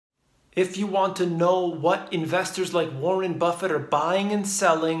If you want to know what investors like Warren Buffett are buying and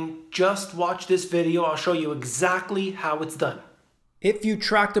selling, just watch this video. I'll show you exactly how it's done. If you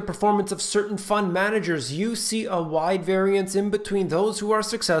track the performance of certain fund managers, you see a wide variance in between those who are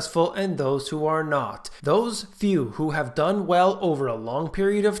successful and those who are not. Those few who have done well over a long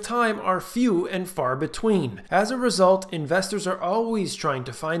period of time are few and far between. As a result, investors are always trying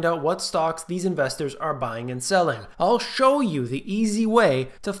to find out what stocks these investors are buying and selling. I'll show you the easy way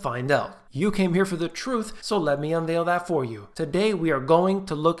to find out. You came here for the truth, so let me unveil that for you. Today we are going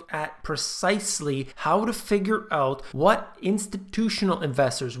to look at precisely how to figure out what institutional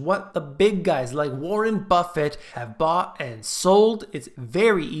investors, what the big guys like Warren Buffett have bought and sold. It's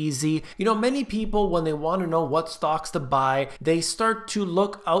very easy. You know, many people, when they want to know what stocks to buy, they start to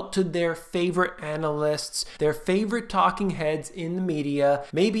look out to their favorite analysts, their favorite talking heads in the media.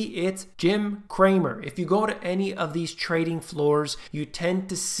 Maybe it's Jim Cramer. If you go to any of these trading floors, you tend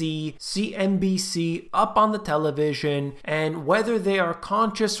to see CNBC up on the television, and whether they are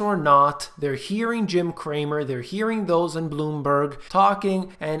conscious or not, they're hearing Jim Cramer, they're hearing those in Bloomberg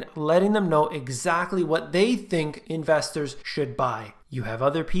talking and letting them know exactly what they think investors should buy. You have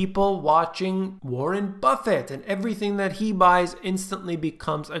other people watching Warren Buffett, and everything that he buys instantly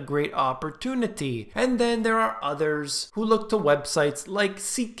becomes a great opportunity. And then there are others who look to websites like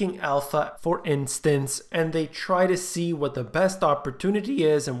Seeking Alpha, for instance, and they try to see what the best opportunity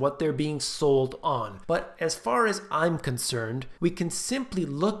is and what they're being sold on. But as far as I'm concerned, we can simply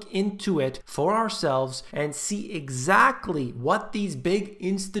look into it for ourselves and see exactly what these big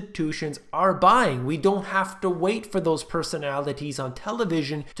institutions are buying. We don't have to wait for those personalities on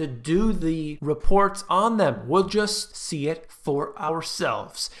television to do the reports on them. We'll just see it for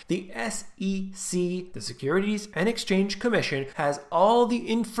ourselves. The SEC, the Securities and Exchange Commission, has all the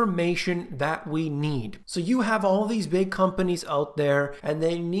information that we need. So you have all these big companies out there, and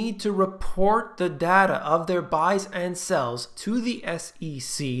they need to report the data of their buys and sells to the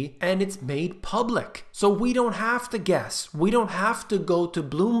SEC, and it's made public. So we don't have to guess. We don't have to go to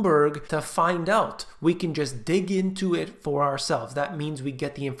Bloomberg to find out. We can just dig into it for ourselves. That means we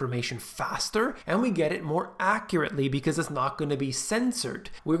get the information faster and we get it more accurately because it's not going to be censored.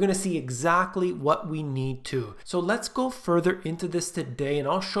 We're going to see exactly what we need to. So let's go further into this today, and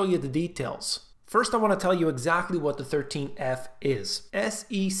I'll show you the details. First, I want to tell you exactly what the 13F is.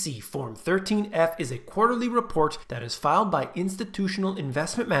 SEC Form 13F is a quarterly report that is filed by institutional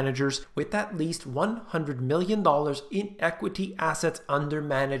investment managers with at least $100 million in equity assets under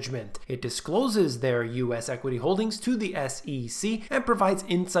management. It discloses their U.S. equity holdings to the SEC and provides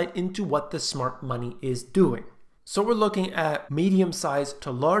insight into what the smart money is doing. So we're looking at medium-sized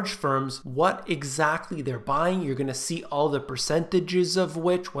to large firms, what exactly they're buying. You're going to see all the percentages of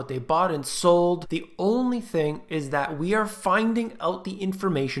which, what they bought and sold. The only thing is that we are finding out the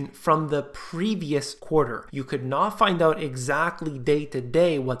information from the previous quarter. You could not find out exactly day to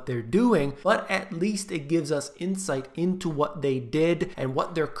day what they're doing, but at least it gives us insight into what they did and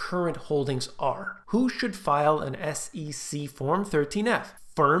what their current holdings are. Who should file an SEC Form 13F?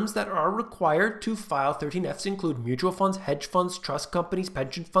 Firms that are required to file 13Fs include mutual funds, hedge funds, trust companies,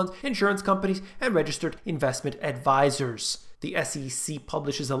 pension funds, insurance companies, and registered investment advisors. The SEC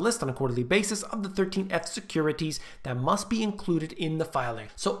publishes a list on a quarterly basis of the 13F securities that must be included in the filing.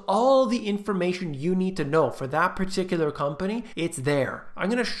 So all the information you need to know for that particular company, it's there.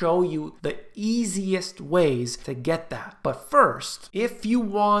 I'm going to show you the easiest ways to get that. But first, if you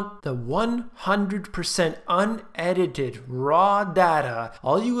want the 100% unedited raw data,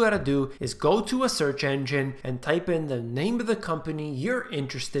 all you got to do is go to a search engine and type in the name of the company you're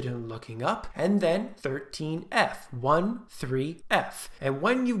interested in looking up, and then 13F, 13F. And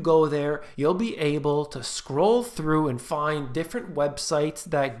when you go there, you'll be able to scroll through and find different websites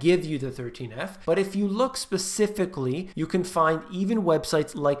that give you the 13F. But if you look specifically, you can find even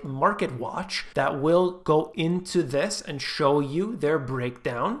websites like MarketWatch that will go into this and show you their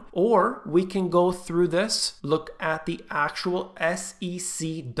breakdown. Or we can go through this, look at the actual sec.gov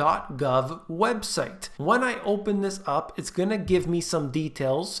website. When I open this up, it's going to give me some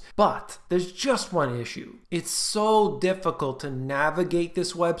details, but there's just one issue. It's so difficult to navigate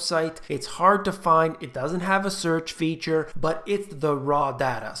this website. It's hard to find. It doesn't have a search feature, but it's the raw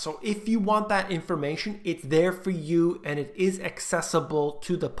data. So if you want that information, it's there for you and it is accessible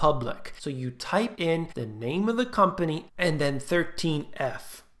to the public. So you type in the name of the company and then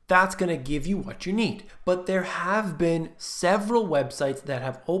 13F. that's going to give you what you need. But there have been several websites that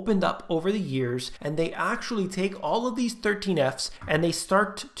have opened up over the years, and they actually take all of these 13Fs and they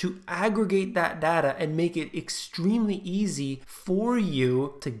start to aggregate that data and make it extremely easy for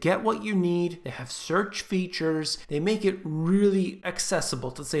you to get what you need. They have search features. They make it really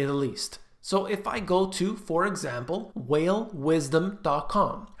accessible, to say the least. So if I go to, for example,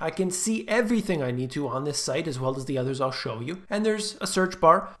 whalewisdom.com, I can see everything I need to on this site, as well as the others I'll show you. And there's a search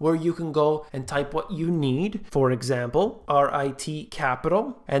bar where you can go and type what you need. For example, RIT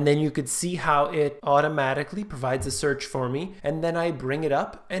Capital. And then you could see how it automatically provides a search for me. And then I bring it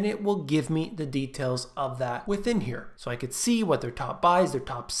up and it will give me the details of that within here. So I could see what their top buys, their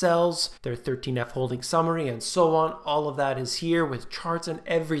top sells, their 13F holding summary, and so on. All of that is here with charts and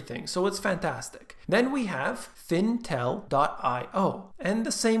everything. So it's fantastic. Then we have fintel.io. And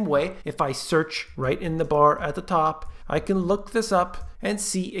the same way, if I search right in the bar at the top, I can look this up and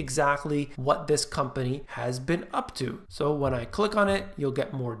see exactly what this company has been up to. So when I click on it, you'll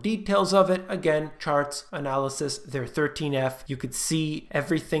get more details of it. Again, charts, analysis, their 13F. You could see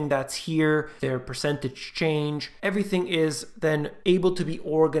everything that's here, their percentage change. Everything is then able to be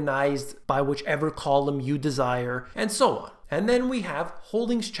organized by whichever column you desire, and so on. And then we have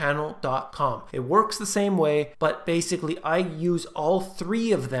holdingschannel.com. It works the same way, but basically I use all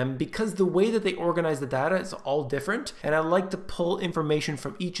three of them because the way that they organize the data is all different, and I like to pull information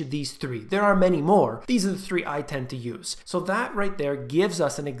from each of these three. There are many more. These are the three I tend to use. So that right there gives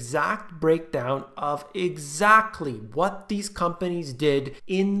us an exact breakdown of exactly what these companies did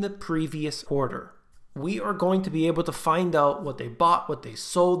in the previous quarter. We are going to be able to find out what they bought, what they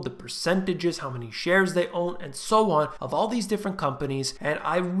sold, the percentages, how many shares they own, and so on of all these different companies. And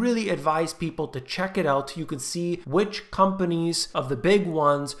I really advise people to check it out. You can see which companies of the big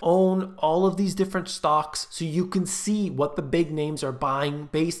ones own all of these different stocks. So you can see what the big names are buying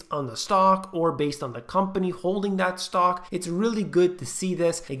based on the stock or based on the company holding that stock. It's really good to see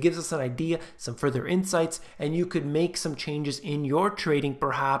this. It gives us an idea, some further insights, and you could make some changes in your trading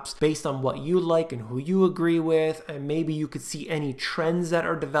perhaps based on what you like and who you agree with, and maybe you could see any trends that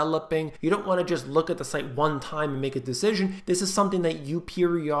are developing. You don't want to just look at the site one time and make a decision. This is something that you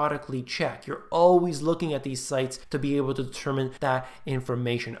periodically check. You're always looking at these sites to be able to determine that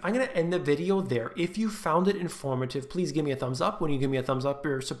information. I'm going to end the video there. If you found it informative, please give me a thumbs up. When you give me a thumbs up,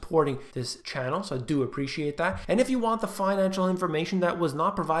 you're supporting this channel, so I do appreciate that. And if you want the financial information that was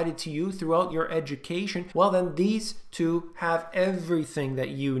not provided to you throughout your education, well then these two have everything that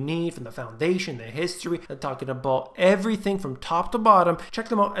you need, from the foundation, the history, talking about everything from top to bottom. Check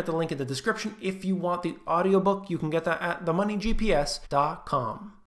them out at the link in the description. If you want the audiobook, you can get that at themoneygps.com.